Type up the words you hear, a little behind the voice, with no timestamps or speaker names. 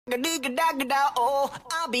Gedadigidegadao.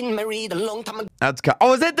 I've been married a long time ago.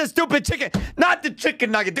 Oh, is it the stupid chicken? Not the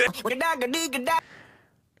chicken nugget, dude.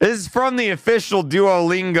 This is from the official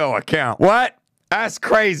Duolingo account. What? That's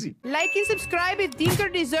crazy. Like and subscribe if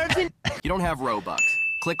Dinker deserves it. You don't have Robux.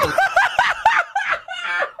 Click the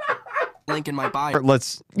link in my bio. No.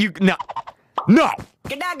 No. No.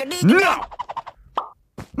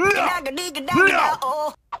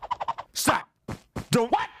 No. Stop.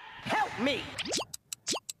 Don't. What? Help me.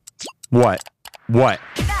 What?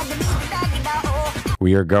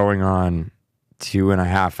 We are going on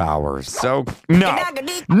 2.5 hours. So, no.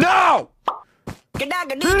 No!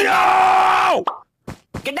 No!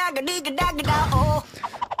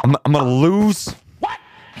 I'm gonna lose. What?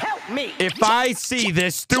 Help me. If I see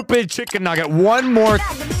this stupid chicken nugget one more. If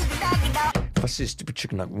I see a stupid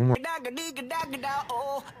chicken nugget one more.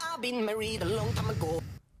 I've been married a long time ago.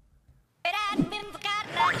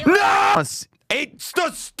 No! It's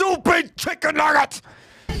the stupid chicken nugget!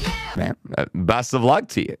 Man, best of luck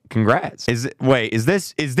to you. Congrats. Wait, is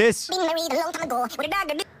this? Been married a long time ago.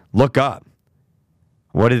 Look up.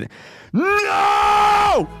 What is it?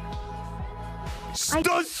 No!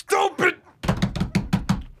 The stupid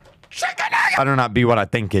chicken nugget! Better not be what I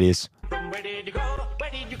think it is.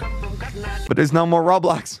 But there's no more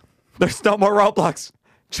Roblox. There's no more Roblox.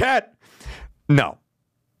 Chat. No.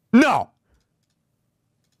 No.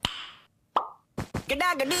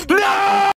 No!